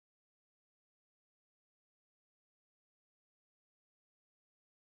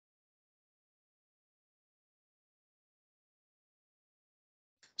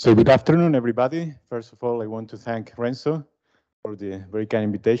So good afternoon, everybody. First of all, I want to thank Renzo for the very kind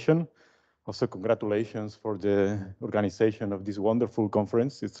invitation. Also, congratulations for the organization of this wonderful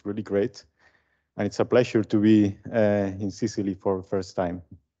conference. It's really great. And it's a pleasure to be in Sicily for the first time.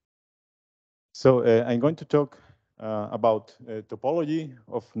 So I'm going to talk about topology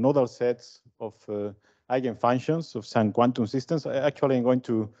of nodal sets of eigenfunctions of some quantum systems. Actually, I'm going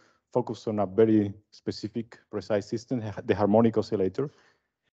to focus on a very specific, precise system, the harmonic oscillator.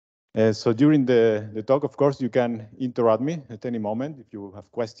 So during the talk, of course, you can interrupt me at any moment if you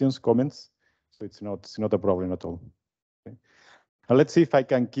have questions, comments. So it's not a problem at all. Okay. Now let's see if I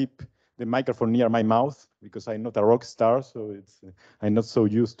can keep the microphone near my mouth, because I'm not a rock star, so I'm not so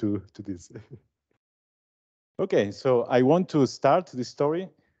used to this. Okay, so I want to start the story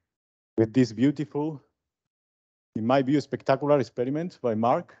with this beautiful, in my view, spectacular experiment by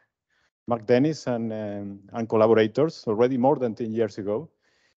Mark Dennis and collaborators already more than 10 years ago.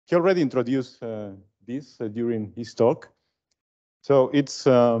 He already introduced this during his talk. So it's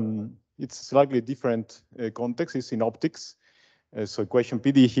slightly different context. It's in optics. So equation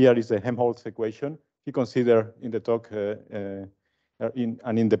PD here is the Helmholtz equation. He considered in the talk in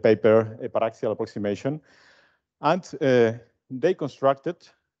the paper a paraxial approximation, and they constructed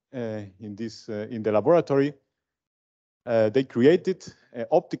in the laboratory. They created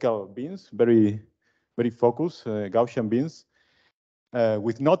optical beams, very focused Gaussian beams.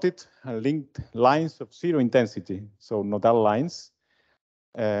 With knotted and linked lines of zero intensity, so nodal lines,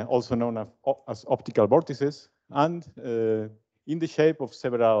 also known as optical vortices, and in the shape of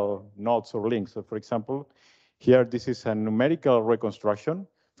several nodes or links. So for example, here this is a numerical reconstruction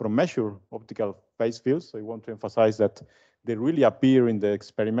from measured optical phase fields. So I want to emphasize that they really appear in the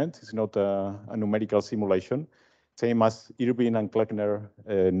experiment. It's not a numerical simulation. Same as Irving and Kleckner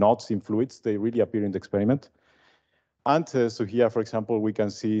nodes in fluids, they really appear in the experiment. And so here, for example, we can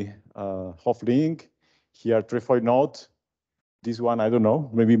see Hofling, here trefoil node. This one, I don't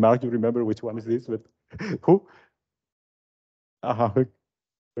know. Maybe Mark, you remember which one is this? But who?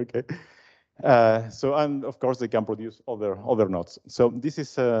 Okay. So, and of course, they can produce other nodes. So this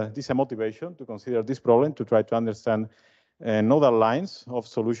is a motivation to consider this problem, to try to understand nodal lines of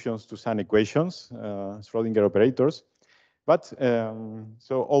solutions to some equations, Schrödinger operators. But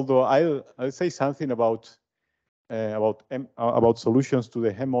so although I'll say something about solutions to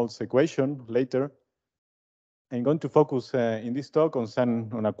the Helmholtz equation later, I'm going to focus in this talk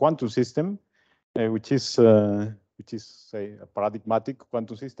on a quantum system, which is say a paradigmatic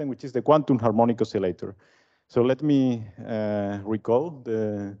quantum system, which is the quantum harmonic oscillator. So let me recall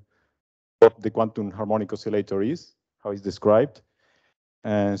what the quantum harmonic oscillator is, how it's described.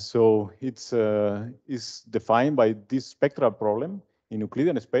 So it's is defined by this spectral problem in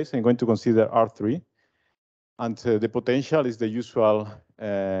Euclidean space. I'm going to consider R3. And the potential is the usual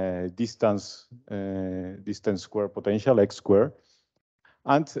distance square potential, x square.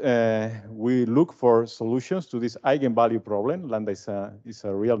 And we look for solutions to this eigenvalue problem. Lambda is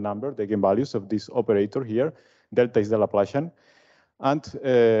a real number, the eigenvalues of this operator here. Delta is the Laplacian, and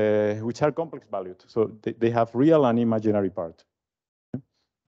which are complex valued. So they have real and imaginary part.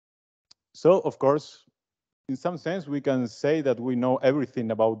 So, of course, in some sense, we can say that we know everything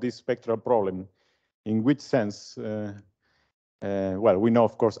about this spectral problem. In which sense? Well, we know,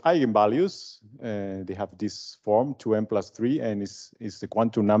 of course, eigenvalues. They have this form, 2n plus 3, and is the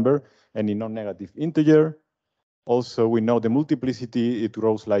quantum number, any non-negative integer. Also, we know the multiplicity, it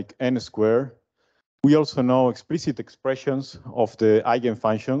grows like n squared. We also know explicit expressions of the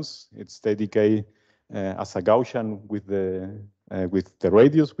eigenfunctions. It's the decay as a Gaussian with the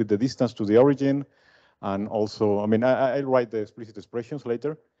radius, with the distance to the origin. And also, I mean, I'll write the explicit expressions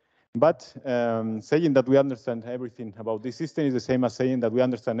later. But saying that we understand everything about this system is the same as saying that we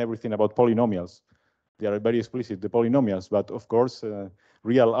understand everything about polynomials. They are very explicit, the polynomials. But of course,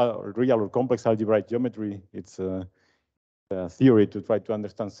 real or complex algebraic geometry, it's a theory to try to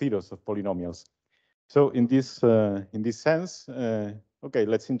understand zeros of polynomials. So in this sense, okay,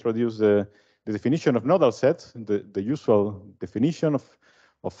 let's introduce the definition of nodal set, the usual definition of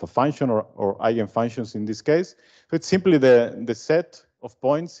a function or eigenfunctions in this case. So it's simply the set of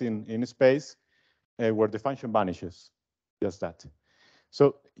points in space where the function vanishes, just that.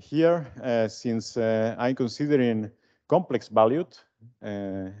 So here, since I'm considering complex valued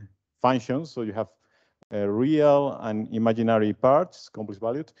functions, so you have real and imaginary parts, complex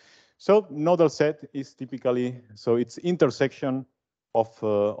valued. So nodal set is typically, so it's intersection of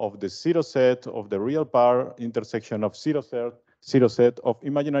the zero set of the real part, intersection of zero set of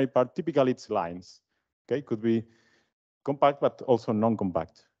imaginary part. Typically it's lines. Okay, could be compact, but also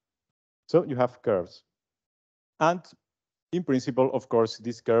non-compact. So you have curves. And in principle, of course,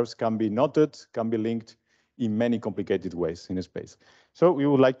 these curves can be noted, can be linked in many complicated ways in space. So we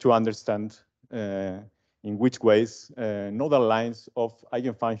would like to understand in which ways nodal lines of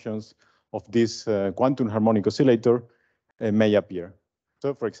eigenfunctions of this quantum harmonic oscillator may appear.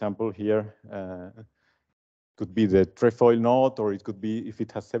 So for example, here could be the trefoil node, or it could be, if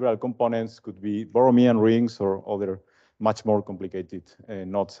it has several components, could be Borromean rings or other much more complicated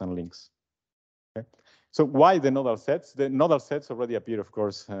nodes and links. Okay. So why the nodal sets? The nodal sets already appear, of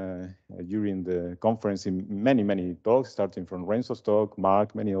course, during the conference in many talks, starting from Renzo's talk,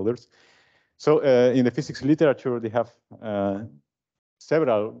 Mark, many others. So in the physics literature, they have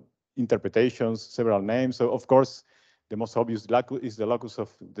several interpretations, several names. So of course, the most obvious is the locus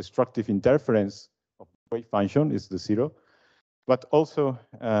of destructive interference of the wave function is the zero. But also,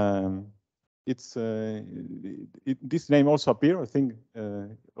 this name also appears, I think,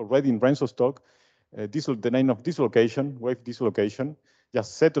 already in Renzo's talk. The name of dislocation, wave dislocation,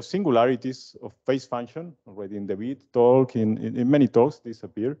 just set of singularities of phase function, already in the BIT talk, in many talks, this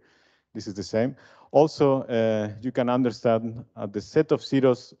appear. This is the same. Also, you can understand the set of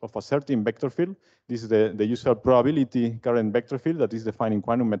zeros of a certain vector field. This is the usual probability current vector field that is defined in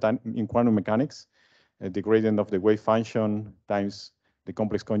quantum mechanics. The gradient of the wave function times the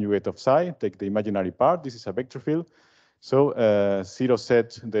complex conjugate of psi, take the imaginary part. This is a vector field. So zero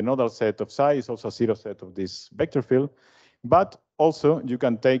set, the nodal set of psi is also a zero set of this vector field. But also you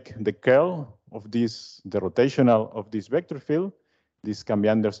can take the curl of this, the rotational of this vector field. This can be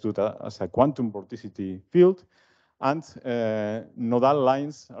understood as a quantum vorticity field. And nodal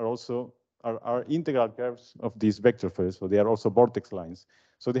lines are also are integral curves of this vector field. So they are also vortex lines.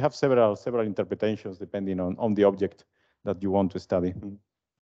 So they have several interpretations depending on the object that you want to study.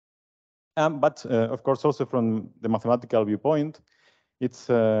 But of course, also from the mathematical viewpoint, it's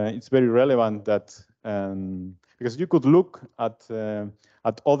very relevant that because you could look at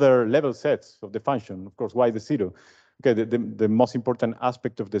other level sets of the function. Of course, why the zero? Okay, the most important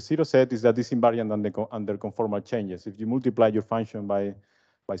aspect of the zero set is that it's invariant under conformal changes. If you multiply your function by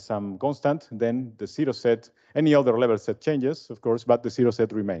some constant, then the zero set, any other level set changes, of course, but the zero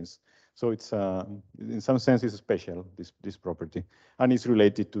set remains. So it's in some sense it's special, this property, and it's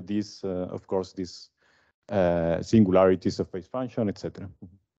related to this, of course, this singularities of phase function, etc.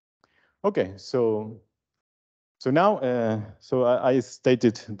 Okay, so now I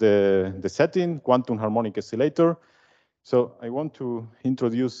stated the setting, quantum harmonic oscillator. So I want to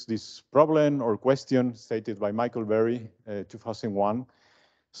introduce this problem or question stated by Michael Berry, 2001.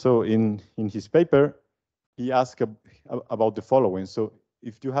 So in his paper, he asked about the following. So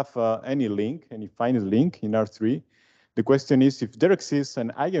if you have any link, any finite link in R3, the question is if there exists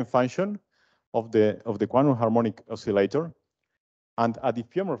an eigenfunction of the quantum harmonic oscillator and a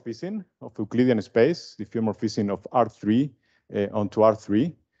diffeomorphism of Euclidean space, diffeomorphism of R3 onto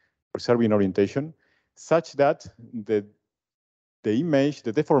R3, preserving orientation, such that the image,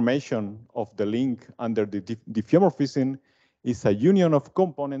 the deformation of the link under the diffeomorphism is a union of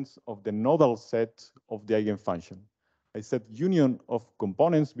components of the nodal set of the eigenfunction. I said union of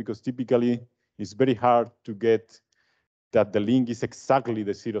components because typically it's very hard to get that the link is exactly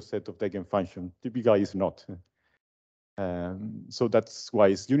the zero set of the eigenfunction. Typically it's not. So that's why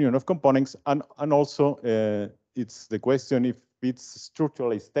it's union of components, and also it's the question if it's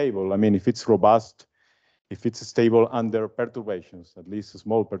structurally stable. I mean, if it's robust, if it's stable under perturbations, at least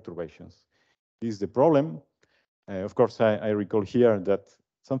small perturbations. This is the problem. Of course, I recall here that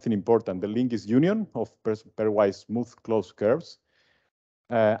something important, the link is union of pairwise smooth closed curves.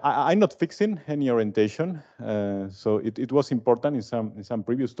 I'm not fixing any orientation, so it was important in some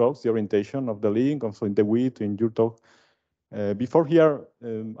previous talks, the orientation of the link, also in the width, in your talk. Before here,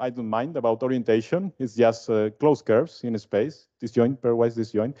 I don't mind about orientation. It's just closed curves in space, disjoint, pairwise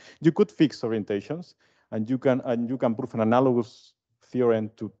disjoint. You could fix orientations, and you can prove an analogous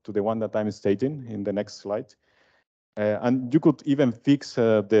theorem to the one that I'm stating in the next slide. And you could even fix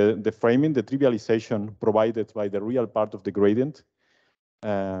the framing, the trivialization provided by the real part of the gradient.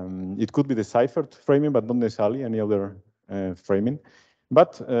 It could be the ciphered framing, but not necessarily any other framing.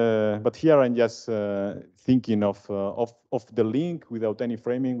 But here I'm just thinking of the link without any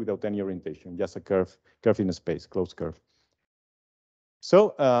framing, without any orientation, just a curve in space, closed curve.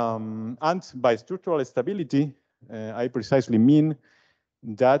 So and by structural stability, I precisely mean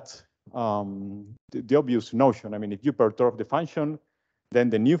that the obvious notion. I mean, if you perturb the function, then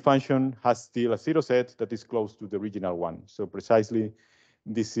the new function has still a zero set that is close to the original one. So precisely,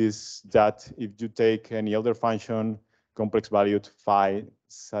 this is that if you take any other function, complex valued phi,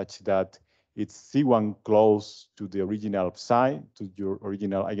 such that it's C1 close to the original psi, to your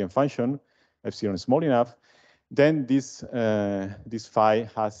original eigenfunction, epsilon small enough, then this phi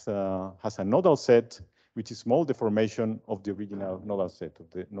has a nodal set, which is small deformation of the original nodal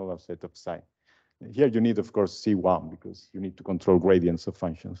set of psi. Here you need, of course, C1 because you need to control gradients of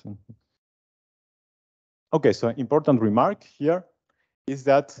functions. Okay, so important remark here is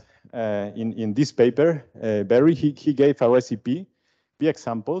that in this paper, Berry, he gave a recipe, the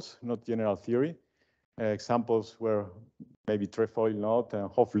examples, not general theory. Examples were maybe trefoil knot and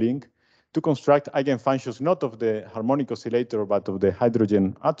Hopf-Link to construct eigenfunctions not of the harmonic oscillator but of the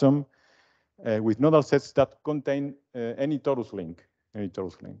hydrogen atom with nodal sets that contain any torus link, any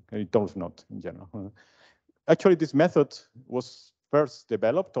torus knot in general. Actually, this method was first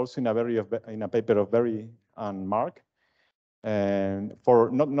developed also in a paper of Berry and Mark, and for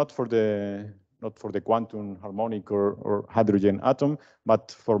not for the quantum harmonic or hydrogen atom,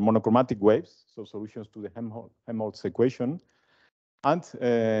 but for monochromatic waves, so solutions to the Helmholtz equation. And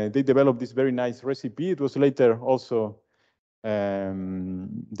they developed this very nice recipe. It was later also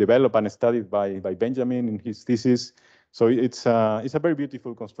developed and studied by Benjamin in his thesis. So it's a very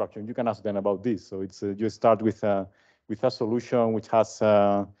beautiful construction. You can ask them about this. So it's you start with a solution which has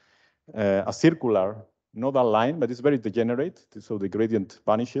a circular nodal line, but it's very degenerate. So the gradient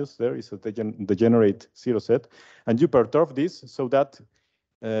vanishes. There is a degenerate zero set, and you perturb this so that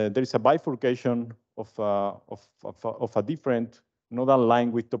there is a bifurcation of a different nodal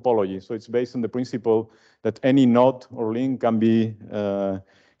line with topology. So it's based on the principle that any node or link can be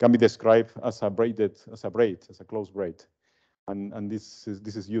described as a closed braid, and this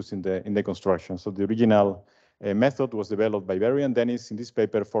is used in the construction. So the original method was developed by Berry and Dennis in this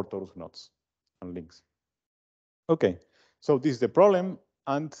paper for torus knots and links. Okay, so this is the problem,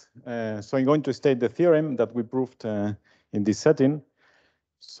 and so I'm going to state the theorem that we proved in this setting.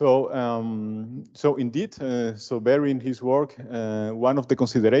 So, so indeed, so Berry in his work, one of the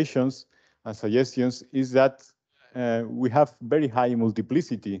considerations and suggestions is that we have very high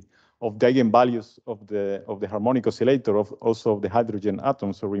multiplicity of the eigenvalues of the harmonic oscillator, also of the hydrogen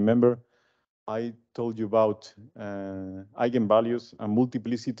atom. So remember, I told you about eigenvalues and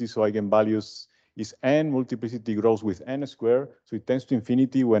multiplicity. So eigenvalues is n, multiplicity grows with n squared, so it tends to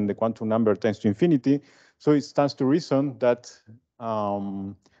infinity when the quantum number tends to infinity. So it stands to reason that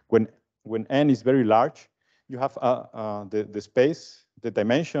when n is very large, you have the space, the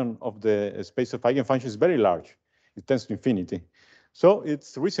dimension of the space of eigenfunctions is very large. It tends to infinity. So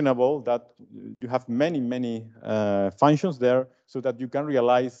it's reasonable that you have many functions there, so that you can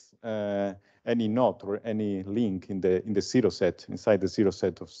realize any knot or any link in the zero set, inside the zero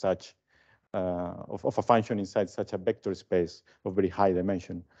set of such of a function inside such a vector space of very high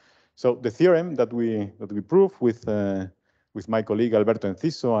dimension. So the theorem that we prove with my colleague Alberto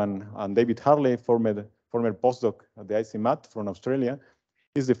Enciso and David Harley, former postdoc at the ICMAT from Australia,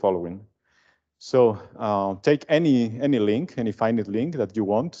 is the following. So take any link, any finite link that you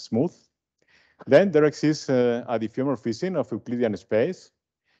want, smooth. Then there exists a diffeomorphism of Euclidean space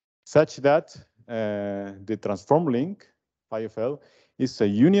such that the transform link, phi of L, is a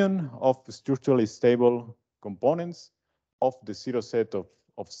union of structurally stable components of the zero set of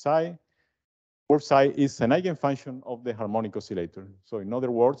psi, where psi is an eigenfunction of the harmonic oscillator. So in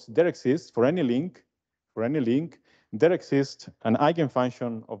other words, there exists for any link, there exists an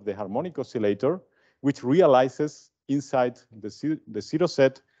eigenfunction of the harmonic oscillator, which realizes inside the zero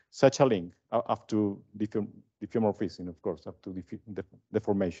set such a link up to diffeomorphism, of course, up to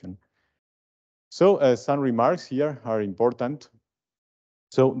deformation. So some remarks here are important.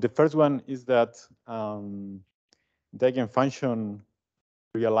 So the first one is that the eigenfunction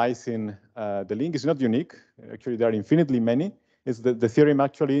realizing the link is not unique. Actually, there are infinitely many. The theorem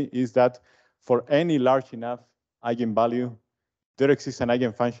actually is that for any large enough eigenvalue, there exists an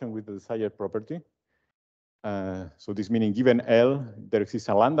eigenfunction with the desired property. So this meaning given L, there exists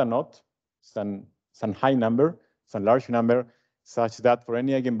a lambda knot, some high number, some large number, such that for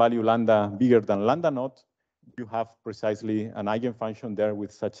any eigenvalue lambda bigger than lambda naught, you have precisely an eigenfunction there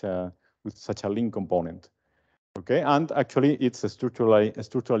with such a link component. Okay, and actually it's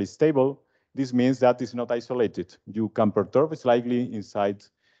structurally stable. This means that it's not isolated. You can perturb slightly inside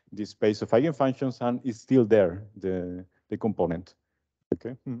the space of eigenfunctions, and it's still there, the component.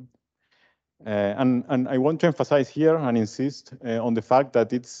 Okay. And I want to emphasize here and insist on the fact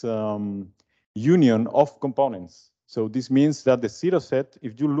that it's union of components. So this means that the zero set,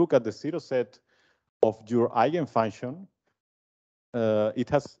 if you look at the zero set of your eigenfunction, it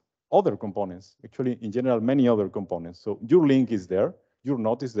has other components, actually, in general, many other components. So your link is there, your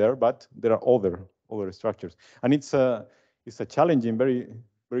knot is there, but there are other structures. And it's a challenging,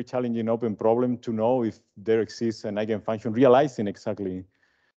 very challenging open problem to know if there exists an eigenfunction realizing exactly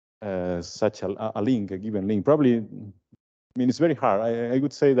such a link, a given link. Probably, I mean, it's very hard. I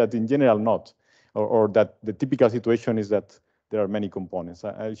would say that in general not, or that the typical situation is that there are many components.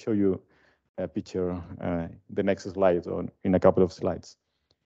 I'll show you a picture the next slide or in a couple of slides.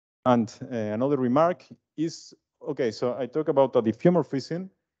 And another remark is, okay, so I talk about the diffeomorphism.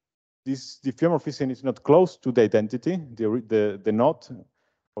 This diffeomorphism is not close to the identity, the knot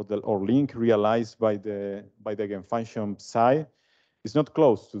or link realized by the eigenfunction psi is not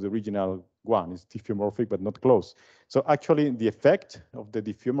close to the original one. It's diffeomorphic, but not close. So actually, the effect of the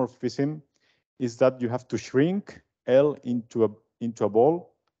diffeomorphism is that you have to shrink L into a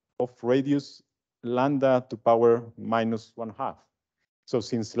ball of radius lambda to power -1/2. So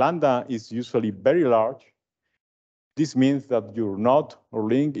since lambda is usually very large, this means that your knot or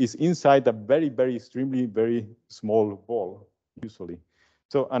link is inside a very, very extremely very small ball, usually.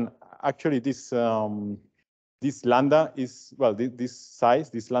 So, and actually this this lambda is, well, this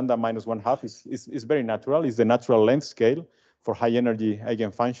size, this lambda -1/2 is very natural. It's the natural length scale for high energy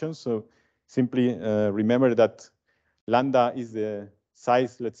eigenfunctions. So simply remember that lambda is the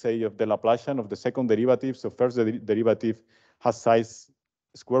size, let's say, of the Laplacian of the second derivative. So first derivative has size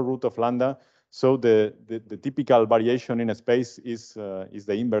square root of lambda. So the typical variation in a space is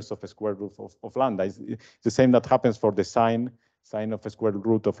the inverse of a square root of lambda. It's the same that happens for the sine of a square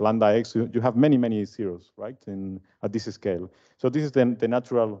root of lambda x. You have many, many zeros, right, at this scale. So this is the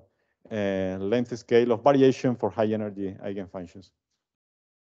natural length scale of variation for high energy eigenfunctions.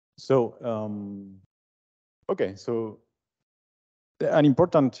 So, okay, so an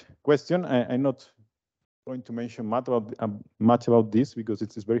important question, I'm not going to mention much about this because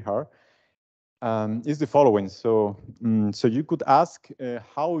it is very hard, is the following. So, so you could ask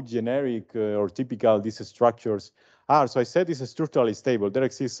how generic or typical these structures are. So I said it's structurally stable. There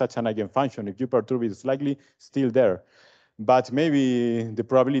exists such an eigenfunction. If you perturb it slightly, still there. But maybe the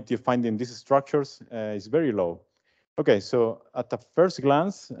probability of finding these structures is very low. Okay, so at a first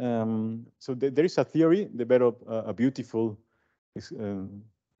glance, so there is a theory developed, a beautiful,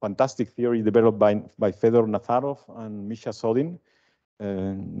 fantastic theory developed by Fedor Nazarov and Misha Sodin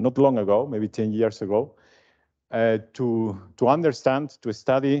not long ago, maybe 10 years ago, to understand, to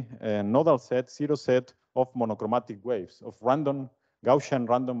study a nodal set, zero set of monochromatic waves, of Gaussian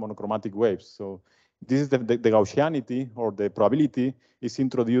random monochromatic waves. So this is the Gaussianity, or the probability is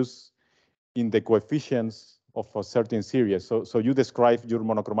introduced in the coefficients of a certain series. So you describe your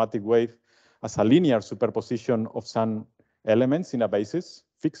monochromatic wave as a linear superposition of some elements in a basis,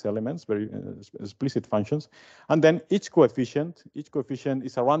 fixed elements, very explicit functions. And then each coefficient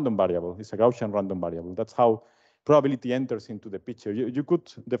is a random variable. It's a Gaussian random variable. That's how probability enters into the picture. You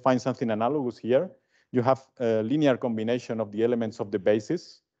could define something analogous here. You have a linear combination of the elements of the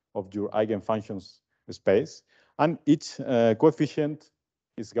basis of your eigenfunctions space, and each coefficient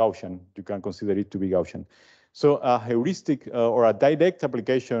is Gaussian. You can consider it to be Gaussian. So a heuristic or a direct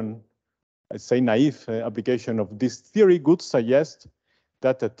application, I'd say naive application of this theory could suggest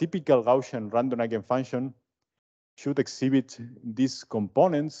that a typical Gaussian random eigenfunction should exhibit these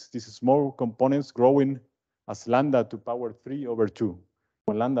components, these small components growing as lambda to power 3/2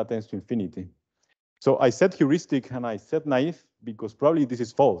 when lambda tends to infinity. So I said heuristic and I said naive because probably this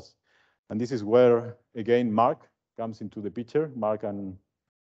is false. And this is where, again, Mark comes into the picture, Mark and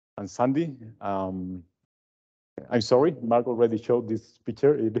Sandy. I'm sorry, Mark already showed this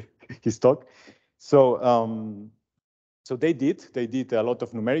picture in his talk. So, so they did a lot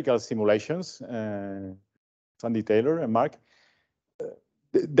of numerical simulations, Sandy Taylor and Mark.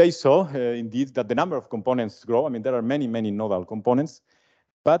 They saw indeed that the number of components grow. I mean, there are many, many nodal components,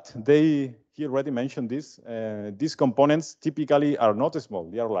 but he already mentioned this. These components typically are not small;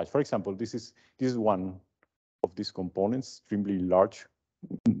 they are large. For example, this is one of these components, extremely large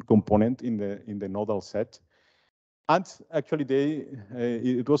component in the nodal set. And actually,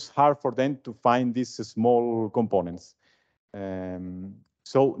 it was hard for them to find these small components.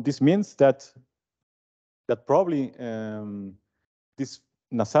 So this means that probably this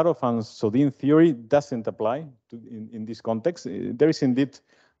Nazarov and Sodin theory doesn't apply in this context. There is indeed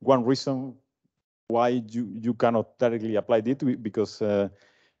one reason why you cannot directly apply it, because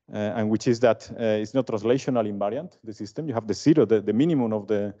and which is that it's not translational invariant, the system. You have the zero, the minimum of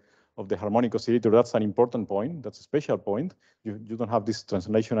the harmonic oscillator. That's an important point. That's a special point. You don't have this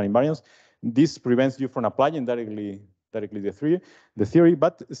translational invariance. This prevents you from applying directly the theory.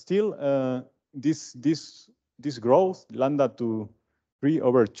 But still, this growth lambda to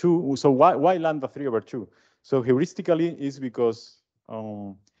 3/2. So why lambda 3/2? So heuristically is because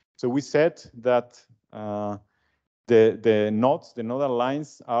so we said that the nodes, the nodal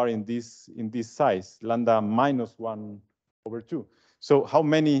lines, are in this size, lambda -1/2. So how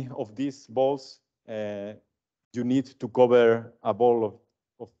many of these balls you need to cover a ball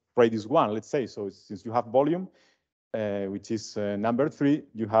of radius 1, let's say? So since you have volume, which is number 3,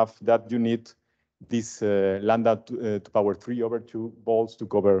 you have that you need this lambda to power 3 over 2 balls to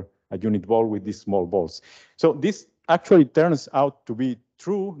cover a unit ball with these small balls. So this actually turns out to be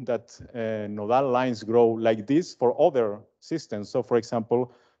true that nodal lines grow like this for other systems. So for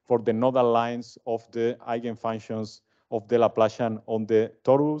example, for the nodal lines of the eigenfunctions of the Laplacian on the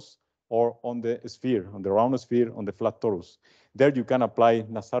torus or on the sphere, on the round sphere, on the flat torus. There you can apply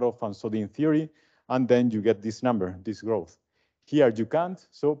Nazarov and Sodin theory, and then you get this number, this growth. Here you can't,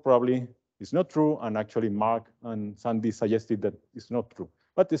 so probably it's not true, and actually Mark and Sandy suggested that it's not true.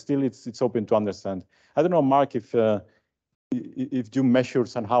 But still, it's open to understand. I don't know, Mark, if you measure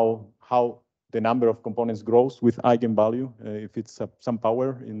somehow how the number of components grows with eigenvalue, if it's some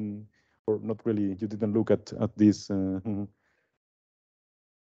power in, or not really, you didn't look at this.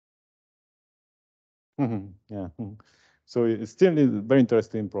 Yeah. So it's still a very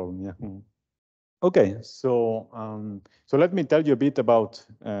interesting problem. Yeah. Okay, so so let me tell you a bit about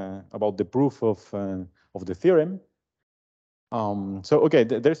the proof of the theorem. So okay,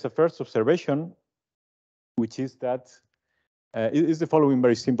 there's a first observation, which is that it is the following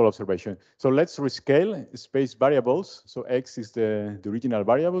very simple observation. So let's rescale space variables. So x is the original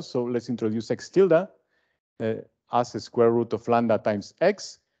variable. So let's introduce x tilde as a square root of lambda times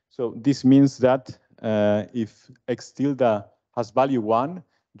x. So this means that if x tilde has value 1,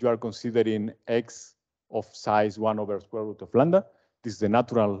 you are considering x of size 1 over square root of lambda. This is the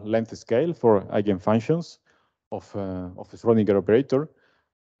natural length scale for eigenfunctions of a Schrödinger operator.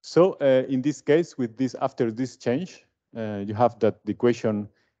 So in this case, with this, after this change, you have that the equation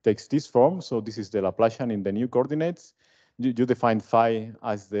takes this form. So this is the Laplacian in the new coordinates. You define phi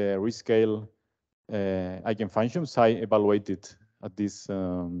as the rescale eigenfunction, psi evaluated at this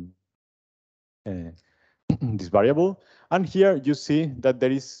this variable. And here you see that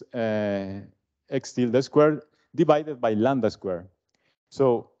there is x tilde squared divided by lambda squared.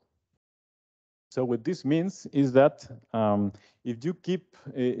 So what this means is that if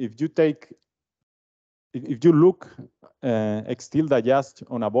you look x tilde just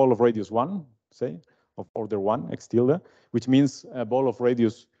on a ball of radius 1, say, of order 1 x tilde, which means a ball of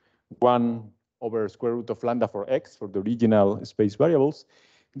radius 1 over square root of lambda for x, for the original space variables,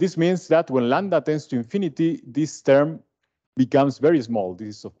 this means that when lambda tends to infinity, this term becomes very small.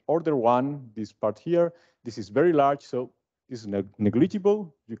 This is of order 1, this part here. This is very large, so this is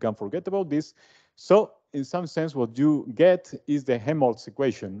negligible. You can forget about this. So in some sense, what you get is the Helmholtz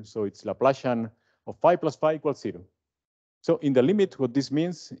equation. So it's Laplacian of phi plus phi equals 0. So in the limit, what this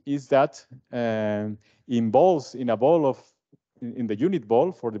means is that in the unit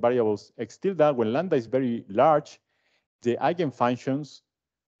ball for the variables x tilde, when lambda is very large, the eigenfunctions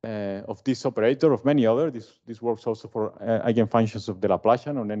of this operator, of many other, this works also for eigenfunctions of the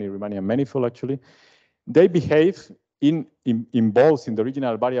Laplacian on any Riemannian manifold, actually, they behave in balls, in the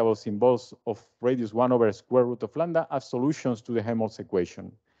original variables, in balls of radius 1 over square root of lambda as solutions to the Helmholtz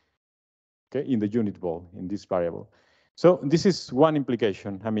equation, okay, in the unit ball, in this variable. So this is one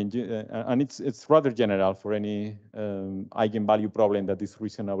implication. I mean, and it's rather general for any eigenvalue problem that is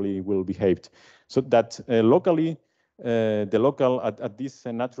reasonably well behaved. So that locally, at this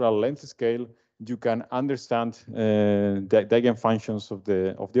natural length scale, you can understand the eigenfunctions of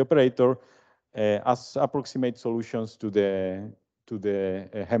the operator as approximate solutions to the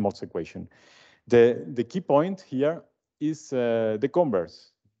Helmholtz equation. The key point here is the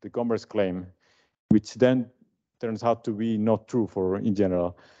converse claim, which then turns out to be not true in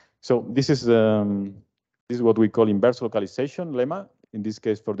general. So this is what we call inverse localization lemma, in this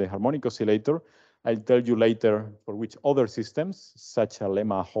case for the harmonic oscillator. I'll tell you later for which other systems such a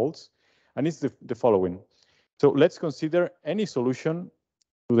lemma holds. And it's the following. So let's consider any solution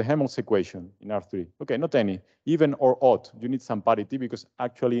to the Helmholtz equation in R3. Okay, not any, even or odd. You need some parity because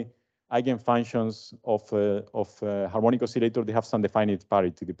actually eigenfunctions of harmonic oscillator, they have some definite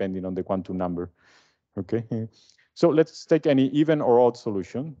parity depending on the quantum number. Okay, so let's take any even or odd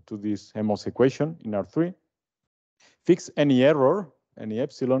solution to this Helmholtz equation in R3. Fix any error, any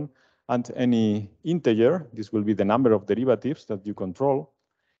epsilon, and any integer. This will be the number of derivatives that you control.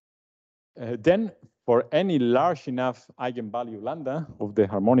 Then, for any large enough eigenvalue lambda of the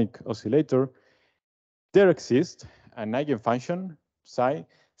harmonic oscillator, there exists an eigenfunction psi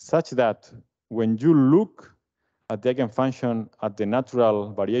such that when you look at the eigenfunction at the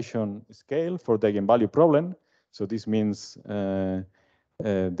natural variation scale for the eigenvalue problem, so this means the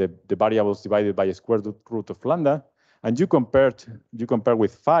variables divided by a square root of lambda, and you compare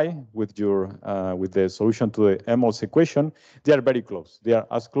with phi with your with the solution to the Helmholtz equation, they are very close. They are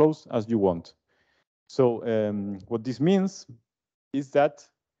as close as you want. So what this means is that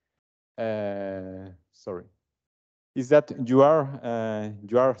you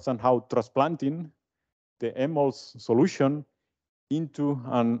are somehow transplanting the Helmholtz solution into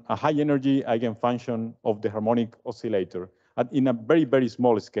a high energy eigenfunction of the harmonic oscillator in a very, very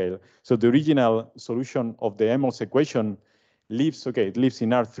small scale. So the original solution of the Helmholtz equation lives, it lives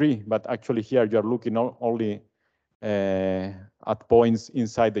in R3, but actually here you are looking only at points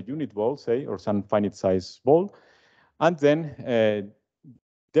inside the unit ball, say, or some finite size ball. And then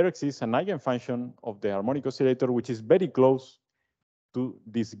there exists an eigenfunction of the harmonic oscillator, which is very close to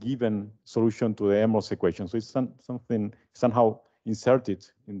this given solution to the Helmholtz equation. So it's something somehow inserted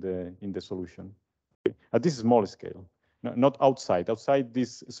in the solution at this small scale, not outside. Outside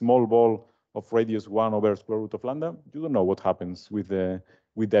this small ball of radius 1 over square root of lambda, you don't know what happens with the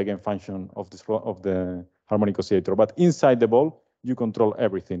eigenfunction of the harmonic oscillator. But inside the ball, you control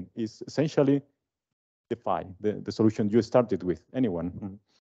everything. It's essentially the phi, the solution you started with. Anyone?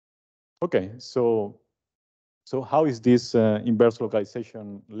 Okay, so how is this inverse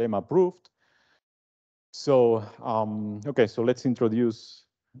localization lemma proved? So so let's introduce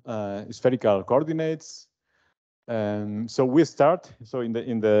spherical coordinates. So we start. So in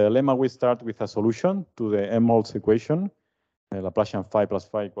the lemma we start with a solution to the Helmholtz equation, Laplacian phi plus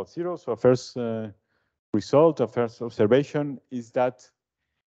phi equals 0. So first result, first observation is that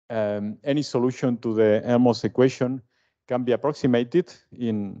any solution to the Helmholtz equation can be approximated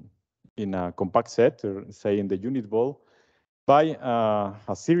in a compact set, or say in the unit ball, by a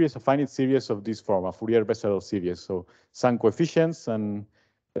finite series of this form, a Fourier-Bessel series. So some coefficients and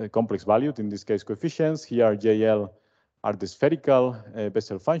complex valued, in this case coefficients. Here JL are the spherical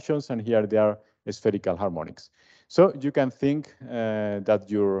Bessel functions, and here they are spherical harmonics. So you can think that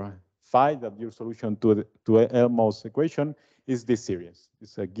your phi, that your solution to a Helmholtz equation is this series.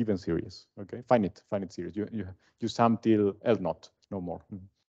 It's a given series, okay? Finite series. You sum till L naught, no more.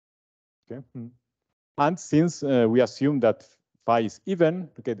 Okay. And since we assume that phi is even,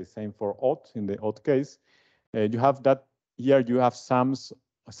 okay, the same for odd in the odd case, you have that here you have sum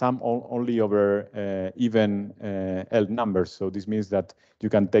only over even L numbers. So this means that you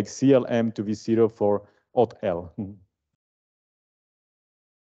can take CLM to be 0 for odd L.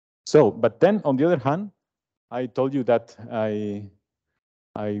 So, but then on the other hand, I told you that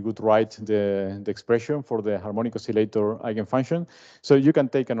I would write the expression for the harmonic oscillator eigenfunction. So you can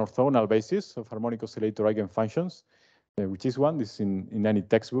take an orthogonal basis of harmonic oscillator eigenfunctions, which is one. This is in any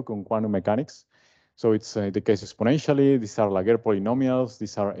textbook on quantum mechanics. So it's the case exponentially. These are Laguerre polynomials.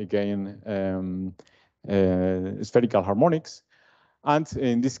 These are, again, spherical harmonics. And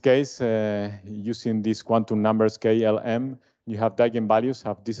in this case, using these quantum numbers K, L, M, you have the eigenvalues,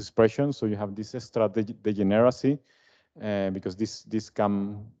 have this expression. So you have this extra degeneracy. Because this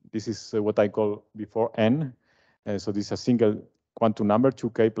is what I call before n. So this is a single quantum number,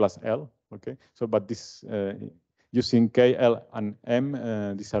 2k plus L. Okay. So, but this using k, L, and m,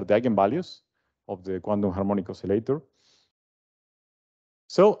 these are the eigenvalues of the quantum harmonic oscillator.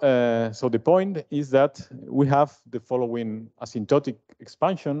 So, so the point is that we have the following asymptotic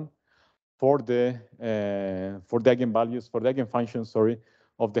expansion for the eigenvalues, for the eigenfunction, sorry,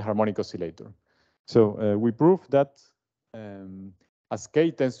 of the harmonic oscillator. So we prove that as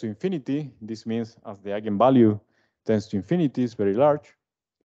k tends to infinity, this means as the eigenvalue tends to infinity, is very large.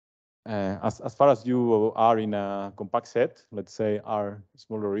 As far as you are in a compact set, let's say r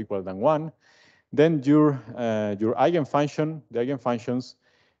smaller or equal than 1, then your eigenfunction, the eigenfunctions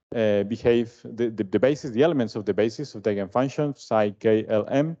behave, the basis, the elements of the basis of the eigenfunction, psi k l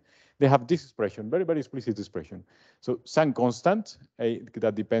m, they have this expression, very, very explicit expression. So some constant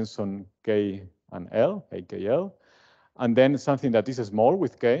that depends on k and l, a k l, and then something that is small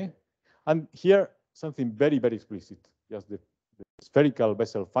with k, and here something very, very explicit, just the spherical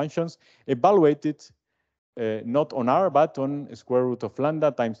Bessel functions evaluated not on r, but on square root of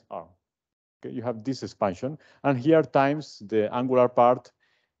lambda times r. Okay, you have this expansion, and here times the angular part,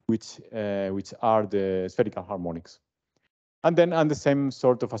 which are the spherical harmonics. And then the same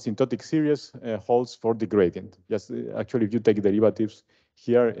sort of asymptotic series holds for the gradient. Just actually, if you take derivatives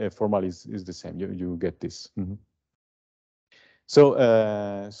here, formally is the same. You get this. So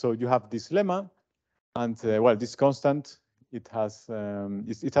so you have this lemma, and well, this constant, it has an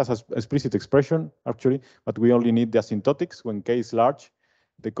explicit expression actually, but we only need the asymptotics. When k is large,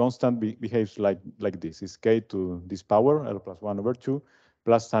 the constant behaves like this. It's k to this power L plus 1 over 2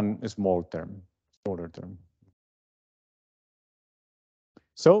 plus some smaller term.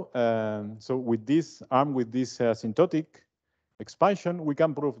 So, so with this, armed with this asymptotic expansion, we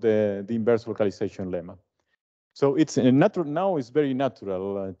can prove the inverse localization lemma. So it's natural now. It's very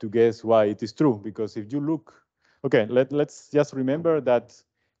natural to guess why it is true, because if you look, okay, let's just remember that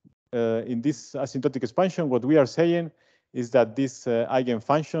in this asymptotic expansion, what we are saying is that these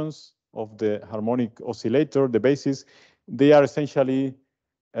eigenfunctions of the harmonic oscillator, the basis, they are essentially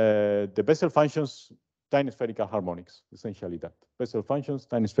the Bessel functions times spherical harmonics, essentially that. Bessel functions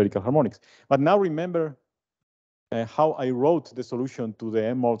times spherical harmonics. But now remember how I wrote the solution to the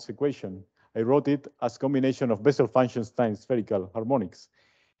Helmholtz equation. I wrote it as combination of Bessel functions times spherical harmonics.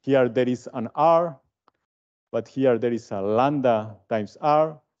 Here there is an R, but here there is a lambda times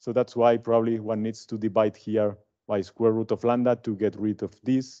R. So that's why probably one needs to divide here by square root of lambda to get rid of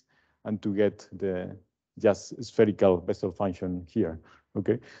this and to get the just spherical Bessel function here.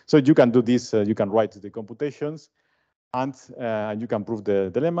 Okay, so you can do this, you can write the computations, and you can prove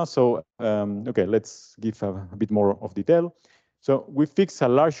the lemma. So, okay, let's give a bit more of detail. So we fix a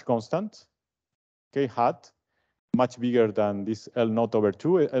large constant, k hat, much bigger than this L naught over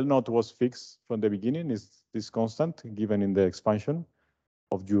 2. L naught was fixed from the beginning, is this constant given in the expansion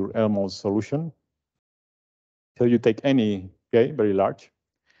of your Helmholtz solution. So you take any k, very large,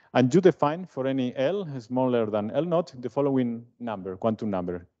 and you define for any L smaller than L naught the following number, quantum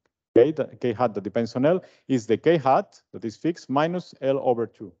number. K hat that depends on L is the K hat that is fixed minus L over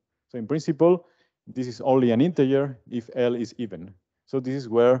 2. So in principle, this is only an integer if L is even. So this is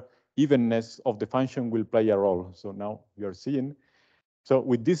where evenness of the function will play a role. So now you are seeing. So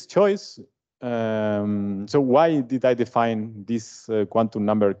with this choice, so why did I define this quantum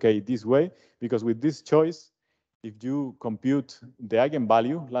number K this way? Because with this choice, if you compute the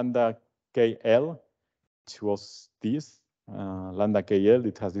eigenvalue, lambda KL, which was this, lambda KL,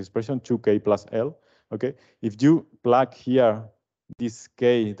 it has the expression 2K plus L, okay? If you plug here this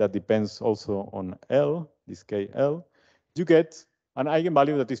K that depends also on L, this KL, you get an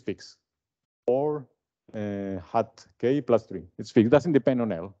eigenvalue that is fixed, or hat K plus 3. It's fixed, it doesn't depend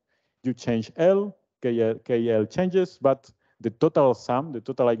on L. You change L, KL changes, but the total sum, the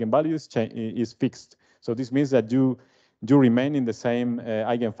total eigenvalue is fixed. So this means that you remain in the same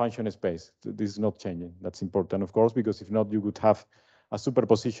eigenfunction space. This is not changing. That's important, of course, because if not, you would have a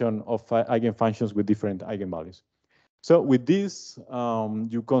superposition of eigenfunctions with different eigenvalues. So with this,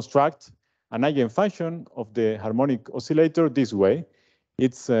 you construct an eigenfunction of the harmonic oscillator this way.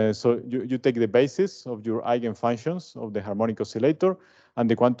 It's so you take the basis of your eigenfunctions of the harmonic oscillator, and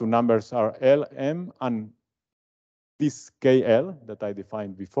the quantum numbers are L, M, and this KL that I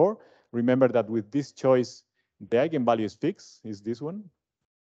defined before. Remember that with this choice, the eigenvalue is fixed, is this one.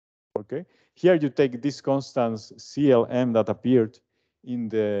 Okay. Here you take these constants CLM that appeared in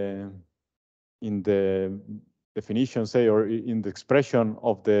the definition, say, or in the expression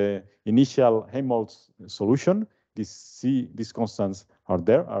of the initial Helmholtz solution. These constants are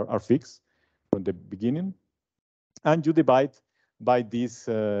there, are fixed from the beginning, and you divide by these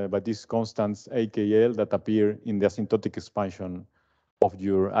constants AKL that appear in the asymptotic expansion of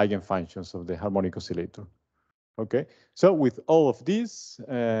your eigenfunctions of the harmonic oscillator. Okay, so with all of this,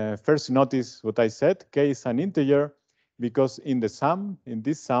 first notice what I said, K is an integer, because in this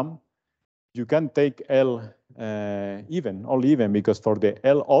sum, you can take L even, only even, because for the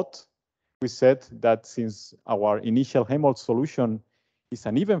L odd, we said that since our initial Helmholtz solution is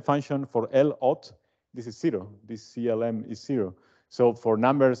an even function, for L odd, this is 0. This CLM is 0. So for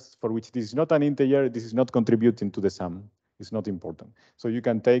numbers for which this is not an integer, this is not contributing to the sum. It's not important. So you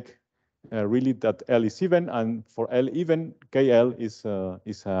can take really that L is even, and for L even, KL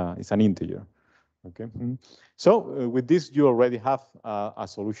is an integer. Okay. So with this, you already have a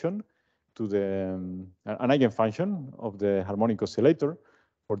solution to the an eigenfunction of the harmonic oscillator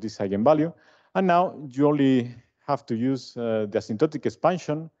for this eigenvalue, and now you only have to use the asymptotic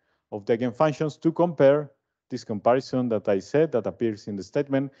expansion of the eigenfunctions to compare this comparison that I said that appears in the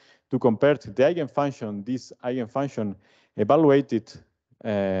statement, to compare the eigenfunction, this eigenfunction evaluated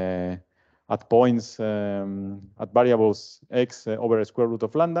at points at variables x over square root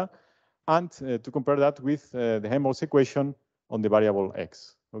of lambda, and to compare that with the Helmholtz equation on the variable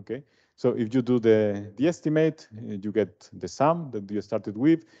x. Okay, so if you do the estimate, you get the sum that you started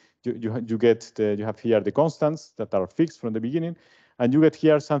with. You have here the constants that are fixed from the beginning, and you get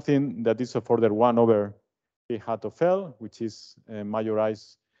here something that is of order 1 over k hat of L, which is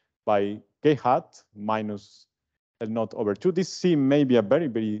majorized by k hat minus L naught over 2. This C may be a very,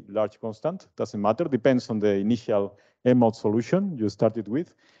 very large constant. Doesn't matter. Depends on the initial Helmholtz solution you started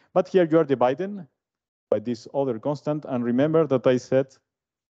with. But here you are dividing by this other constant. And remember that I said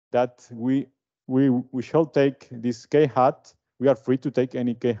that we shall take this k hat we are free to take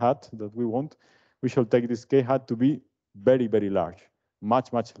any k hat that we want. We shall take this k hat to be very, very large,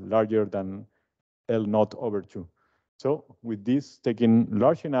 much, much larger than L naught over 2. So with this taken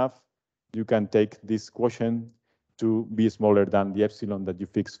large enough, you can take this quotient to be smaller than the epsilon that you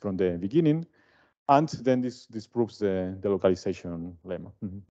fixed from the beginning. And then this proves the localization lemma.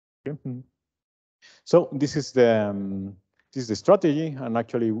 Okay. So this is the strategy. And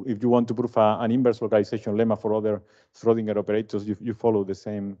actually, if you want to prove an inverse localization lemma for other Schrödinger operators, you follow the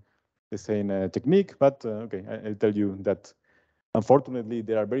same technique. But okay, I'll tell you that unfortunately,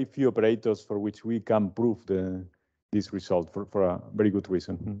 there are very few operators for which we can prove this result for a very good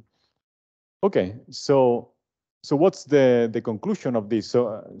reason. Okay, so what's the conclusion of this?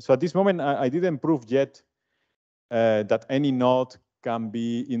 So at this moment, I didn't prove yet that any node can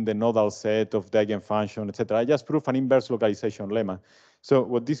be in the nodal set of the eigenfunction, etc. I just prove an inverse localization lemma. So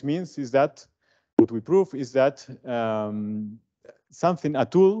what this means is that what we prove is that a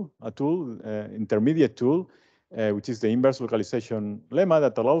tool, intermediate tool, which is the inverse localization lemma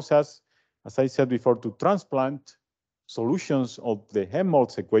that allows us, as I said before, to transplant solutions of the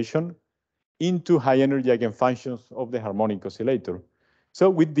Helmholtz equation into high-energy eigenfunctions of the harmonic oscillator. So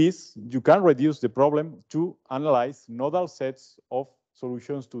with this, you can reduce the problem to analyze nodal sets of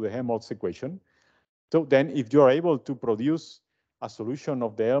solutions to the Helmholtz equation. So then if you are able to produce a solution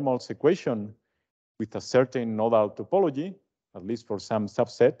of the Helmholtz equation with a certain nodal topology, at least for some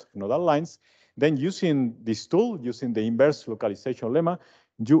subset of nodal lines, then using this tool, using the inverse localization lemma,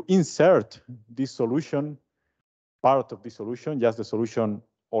 you insert this solution, part of the solution, just the solution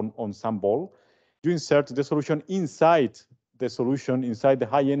on some ball. You insert the solution inside the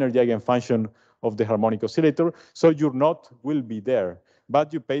high energy eigenfunction of the harmonic oscillator, so your node will be there.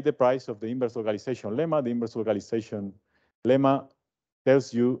 But you pay the price of the inverse localization lemma. The inverse localization lemma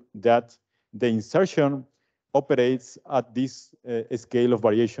tells you that the insertion operates at this scale of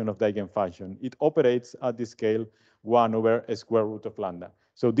variation of the eigenfunction. It operates at the scale 1 over a square root of lambda.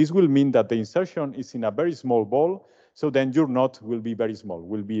 So this will mean that the insertion is in a very small ball, so then your node will be very small,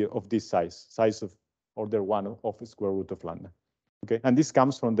 will be of this size of order 1 of a square root of lambda. Okay, and this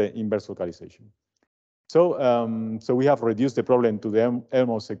comes from the inverse localization. So, so we have reduced the problem to the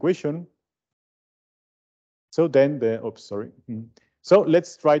Helmholtz equation. So then So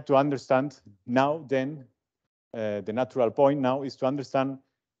let's try to understand now then, the natural point now is to understand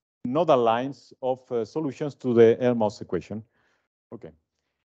nodal lines of solutions to the Helmholtz equation. Okay.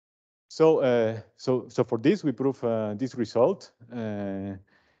 So, so for this, we prove this result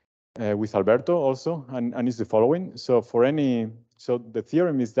with Alberto also, and it's the following. So so the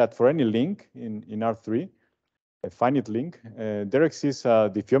theorem is that for any link in R3, a finite link, there exists a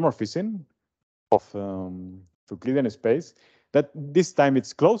diffeomorphism of Euclidean space that this time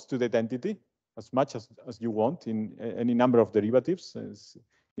it's close to the identity as much as you want in any number of derivatives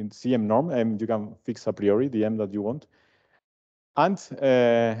in CM norm, and you can fix a priori the M that you want. And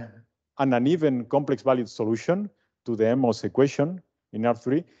an uneven complex valued solution to the Helmholtz equation in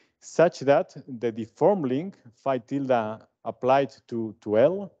R3, such that the deformed link phi tilde applied to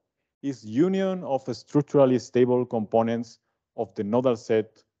L is union of structurally stable components of the nodal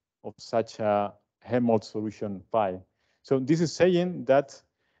set of such a Helmholtz solution phi. So this is saying that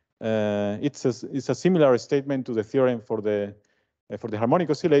it's a similar statement to the theorem for the harmonic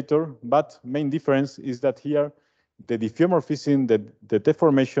oscillator, but main difference is that here the diffeomorphism, the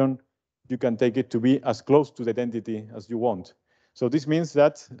deformation, you can take it to be as close to the identity as you want. So this means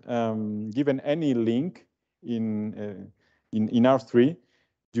that given any link in R3,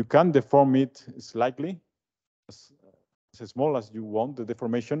 you can deform it slightly, as small as you want the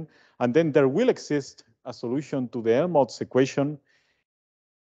deformation, and then there will exist a solution to the Helmholtz equation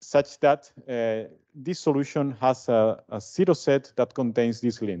such that this solution has a zero set that contains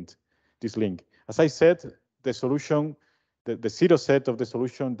this link. As I said, the solution, the zero set of the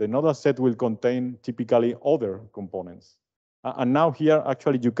solution, the nodal set will contain typically other components. And now here,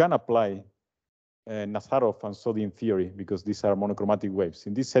 actually, you can apply Nazarov and Sodin theory because these are monochromatic waves.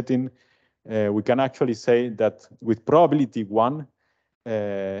 In this setting, we can actually say that with probability 1,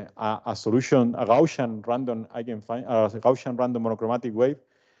 a solution, a Gaussian random Gaussian random monochromatic wave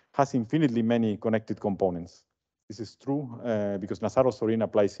has infinitely many connected components. This is true because Nazarov-Sodin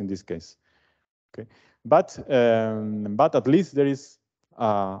applies in this case. Okay, but at least there is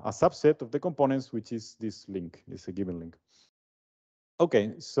a subset of the components which is this link, is a given link.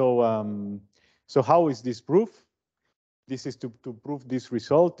 Okay, so so how is this proof? This is to prove this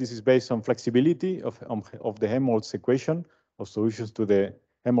result. This is based on flexibility of the Helmholtz equation, of solutions to the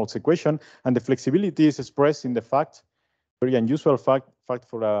Helmholtz equation, and the flexibility is expressed in the fact, very unusual fact, fact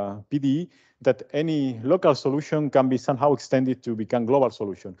for a PDE, that any local solution can be somehow extended to become global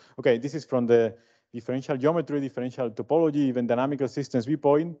solution. Okay, this is from the differential geometry, differential topology, even dynamical systems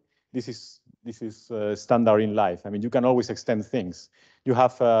viewpoint. This is standard in life. I mean, you can always extend things. You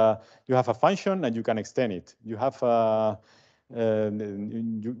have a function and you can extend it. You have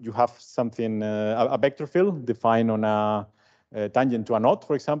you have something a vector field defined on a tangent to a node,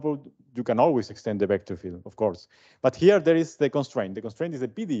 for example. You can always extend the vector field, of course. But here there is the constraint. The constraint is the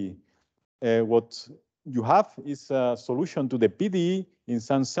PDE. What you have is a solution to the PDE in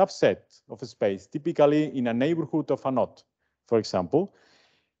some subset of space, typically in a neighborhood of a node, for example.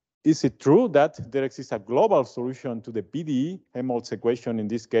 Is it true that there exists a global solution to the PDE, Helmholtz equation in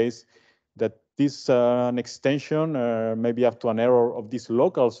this case, that this an extension, maybe up to an error of this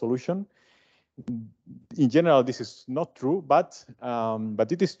local solution? In general, this is not true, but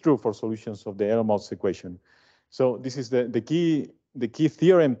it is true for solutions of the Helmholtz equation. So this is the key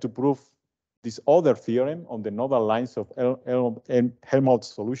theorem to prove this other theorem on the nodal lines of Helmholtz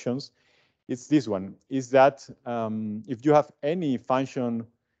solutions. It's this one, is that if you have any function,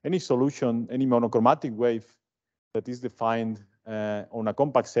 any solution, any monochromatic wave that is defined on a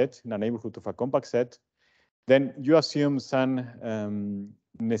compact set, in a neighborhood of a compact set, then you assume some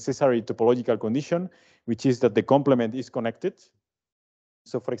necessary topological condition, which is that the complement is connected.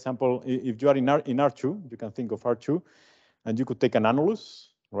 So for example, if you are in R2, you can think of R2, and you could take an annulus,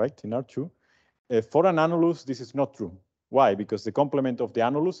 right, in R2. For an annulus, this is not true. Why? Because the complement of the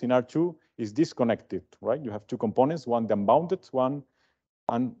annulus in R2 is disconnected, right? You have two components, one the unbounded one,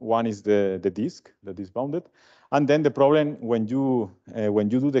 and one is the disk that is bounded. And then the problem when you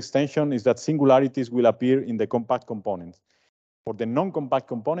do the extension is that singularities will appear in the compact component. For the non-compact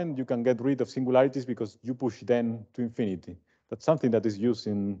component, you can get rid of singularities because you push them to infinity. That's something that is used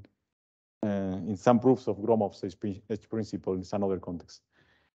in some proofs of Gromov's H principle in some other context.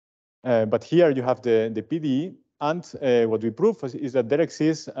 But here you have the PDE, and what we prove is that there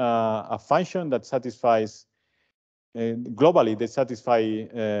exists a function that satisfies globally. They satisfy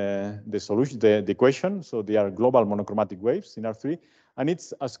the solution, the equation. So they are global monochromatic waves in R3, and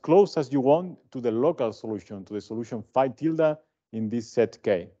it's as close as you want to the local solution, to the solution phi tilde in this set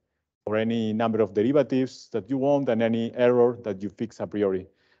K, or any number of derivatives that you want and any error that you fix a priori.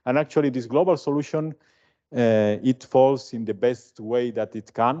 And actually, this global solution, it falls in the best way that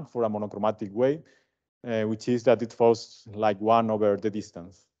it can for a monochromatic wave, which is that it falls like 1 over the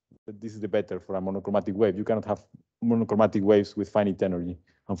distance. But this is the better for a monochromatic wave. You cannot have monochromatic waves with finite energy,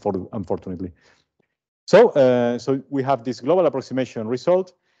 unfortunately. So, so we have this global approximation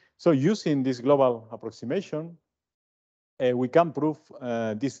result. So using this global approximation, we can prove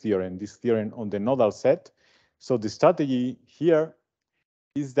this theorem on the nodal set. So the strategy here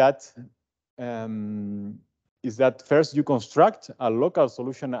is that first you construct a local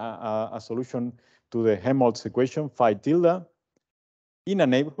solution, a solution to the Helmholtz equation phi tilde in a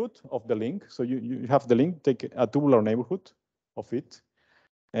neighborhood of the link. So you have the link, take a tubular neighborhood of it.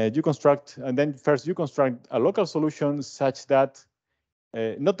 You construct, and then first you construct a local solution such that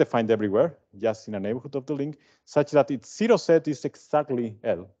not defined everywhere, just in a neighborhood of the link, such that its zero set is exactly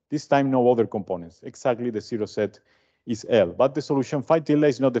L. This time, no other components. Exactly the zero set is L. But the solution phi tilde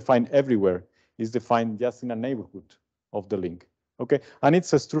is not defined everywhere. It's defined just in a neighborhood of the link. Okay, and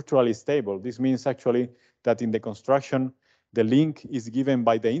it's structurally stable. This means actually that in the construction, the link is given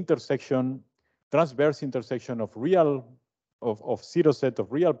by the intersection, transverse intersection of zero set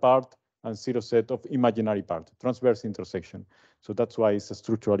of real part and zero set of imaginary part, transverse intersection. So that's why it's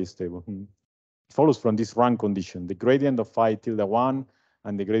structurally stable. It follows from this rank condition, the gradient of phi tilde 1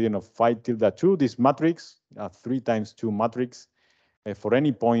 and the gradient of phi tilde 2, this matrix, a 3 times 2 matrix, for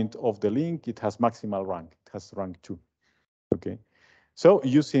any point of the link, it has maximal rank. It has rank 2. Okay. So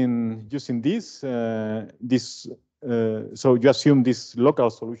using this, so you assume this local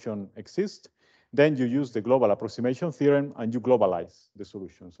solution exists, then you use the global approximation theorem and you globalize the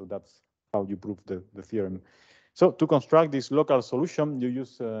solution. So that's how you prove the theorem. So to construct this local solution, you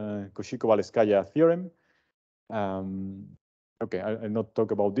use Cauchy-Kovalevskaya theorem. Okay, I'll not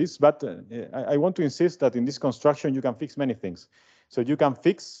talk about this, but I want to insist that in this construction, you can fix many things. So you can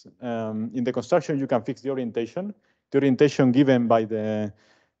fix, in the construction, you can fix the orientation given by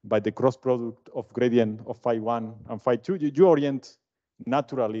the cross product of gradient of phi 1 and phi 2. You orient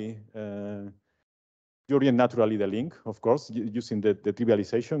naturally the link, of course, using the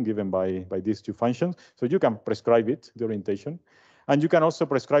trivialization given by these two functions. So you can prescribe it, the orientation. And you can also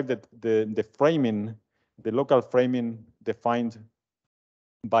prescribe the framing, the local framing defined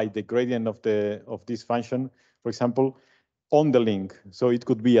by the gradient of this function, for example, on the link. So it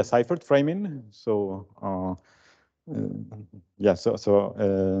could be a Seifert framing. So yeah,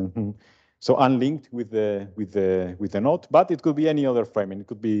 so unlinked with the node, but it could be any other framing. It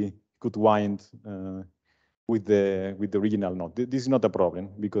could wind with the original node. This is not a problem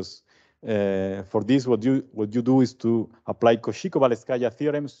because for this, what you do is to apply Cauchy-Kovalevskaya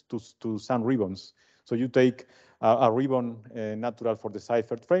theorems to some ribbons. So you take a ribbon natural for the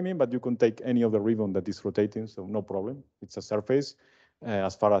Seifert framing, but you can take any other ribbon that is rotating, so no problem. It's a surface.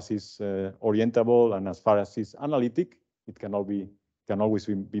 As far as it's orientable and as far as it's analytic, it can always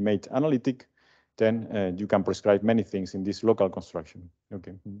be made analytic. Then you can prescribe many things in this local construction.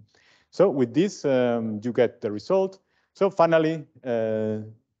 Okay. So with this, you get the result. So finally,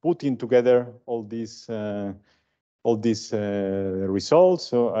 putting together all these results.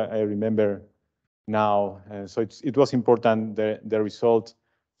 So I remember now. So it was important the result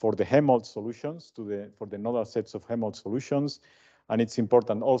for the Helmholtz solutions for the nodal sets of Helmholtz solutions. And it's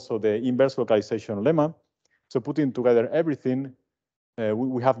important also the inverse localization lemma. So putting together everything,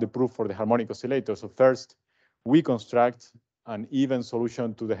 we have the proof for the harmonic oscillator. So first, we construct an even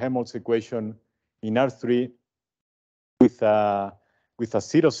solution to the Helmholtz equation in R3 with a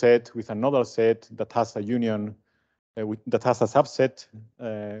zero set, with a nodal set that has a union, that has a subset,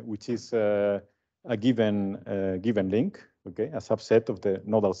 which is a given link, okay, a subset of the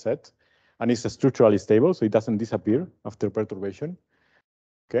nodal set, and it's structurally stable, so it doesn't disappear after perturbation.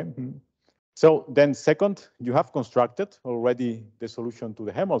 Okay. So then second, you have constructed already the solution to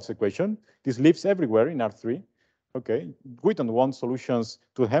the Helmholtz equation. This lives everywhere in R3. Okay, we don't want solutions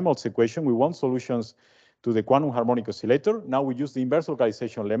to the Helmholtz equation. We want solutions to the quantum harmonic oscillator. Now we use the inverse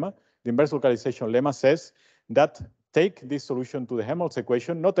localization lemma. The inverse localization lemma says that take this solution to the Helmholtz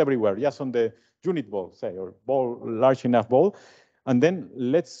equation, not everywhere, just on the unit ball, say, or ball, large enough ball, and then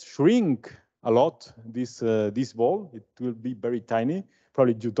let's shrink a lot this ball. It will be very tiny.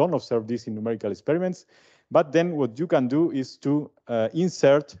 Probably you don't observe this in numerical experiments, but then what you can do is to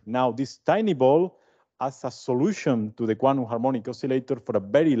insert now this tiny ball as a solution to the quantum harmonic oscillator for a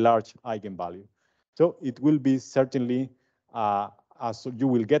very large eigenvalue. So it will be certainly, you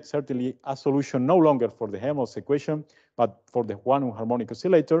will get certainly a solution no longer for the Helmholtz equation, but for the quantum harmonic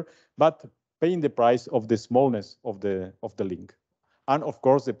oscillator, but paying the price of the smallness of the link. And of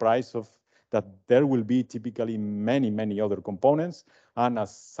course, the price of that there will be typically many other components. And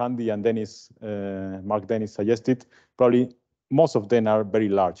as Sandy and Mark Dennis suggested, probably most of them are very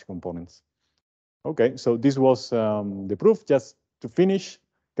large components. Okay, so this was the proof. Just to finish,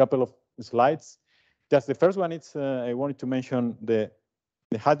 a couple of slides. Just the first one, it's I wanted to mention the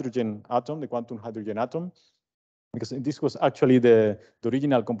hydrogen atom, the quantum hydrogen atom, because this was actually the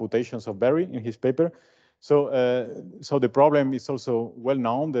original computations of Berry in his paper. So, so the problem is also well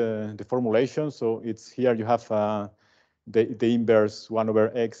known, the formulation. So it's here you have the inverse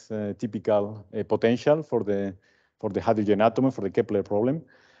 1/x typical potential for the hydrogen atom for the Kepler problem,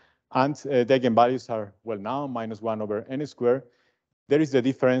 and the eigenvalues are well known, -1/n². There is the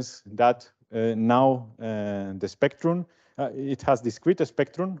difference that now the spectrum it has discrete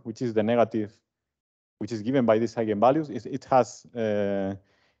spectrum, which is the negative, which is given by these eigenvalues. It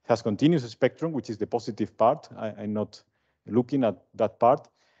has continuous spectrum, which is the positive part. I'm not looking at that part.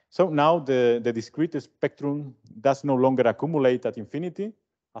 So now the discrete spectrum does no longer accumulate at infinity,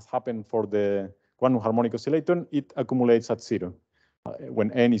 as happened for the quantum harmonic oscillator. It accumulates at 0.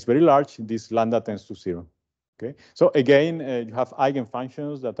 When n is very large, this lambda tends to 0. Okay. So again, you have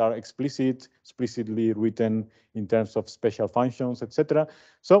eigenfunctions that are explicitly written in terms of special functions, etc.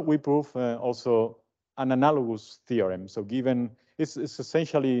 So we prove also an analogous theorem. So given it's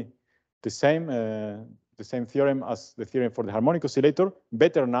essentially the same theorem as the theorem for the harmonic oscillator,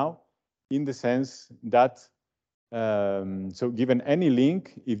 better now in the sense that so given any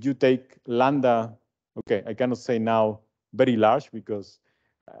link, if you take lambda, okay, I cannot say now very large because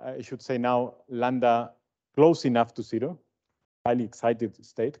I should say now lambda close enough to 0, highly excited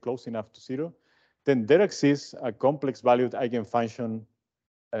state, close enough to 0, then there exists a complex valued eigenfunction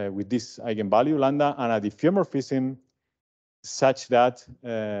with this eigenvalue lambda and a diffeomorphism such that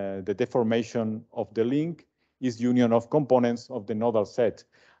the deformation of the link is union of components of the nodal set.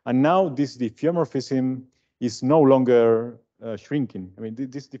 And now this diffeomorphism is no longer shrinking. I mean,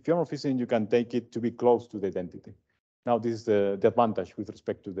 this diffeomorphism, you can take it to be close to the identity. Now this is the advantage with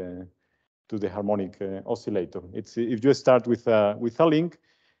respect to the harmonic oscillator. It's if you start with a link,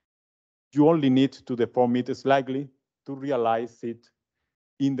 you only need to deform it slightly to realize it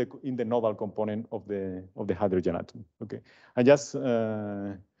in the nodal component of the hydrogen atom. Okay, and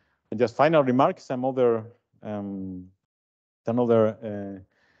just final remarks. Some other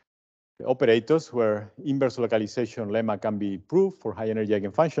operators where inverse localization lemma can be proved for high energy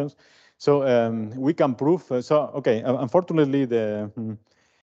eigenfunctions. So we can prove, unfortunately, the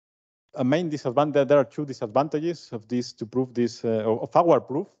main disadvantage, there are two disadvantages of this to prove this, of our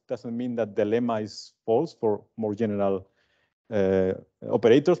proof. Doesn't mean that the lemma is false for more general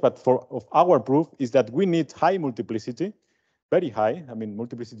operators, but of our proof is that we need high multiplicity, very high. I mean,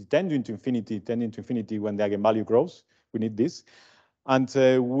 multiplicity tending to infinity when the eigenvalue grows. We need this. And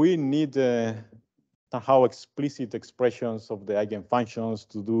we need somehow explicit expressions of the eigenfunctions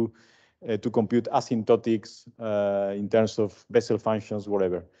to do to compute asymptotics in terms of Bessel functions,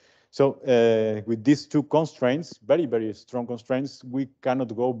 whatever. So with these two constraints, very, very strong constraints, we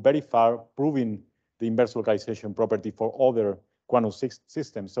cannot go very far proving the inverse localization property for other quantum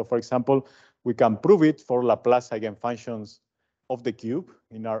systems. So for example, we can prove it for Laplace eigenfunctions of the cube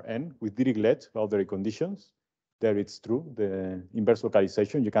in Rn with Dirichlet boundary conditions. There it's true, the inverse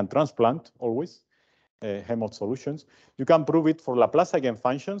localization. You can transplant always Helmholtz solutions. You can prove it for Laplace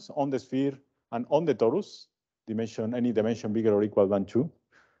eigenfunctions on the sphere and on the torus, any dimension bigger or equal than 2.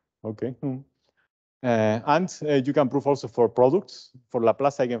 Okay. And you can prove also for products, for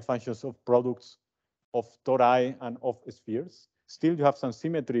Laplace eigenfunctions of products of tori and of spheres. Still, you have some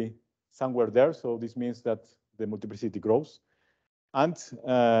symmetry somewhere there, so this means that the multiplicity grows. And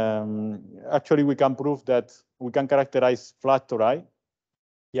actually, we can prove that we can characterize flat tori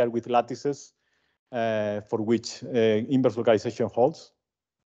here with lattices for which inverse localization holds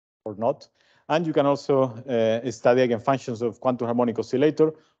or not. And you can also study eigenfunctions of quantum harmonic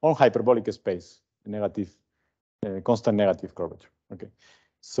oscillator on hyperbolic space, negative, constant negative curvature. Okay,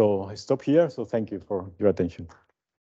 so I stop here. So thank you for your attention.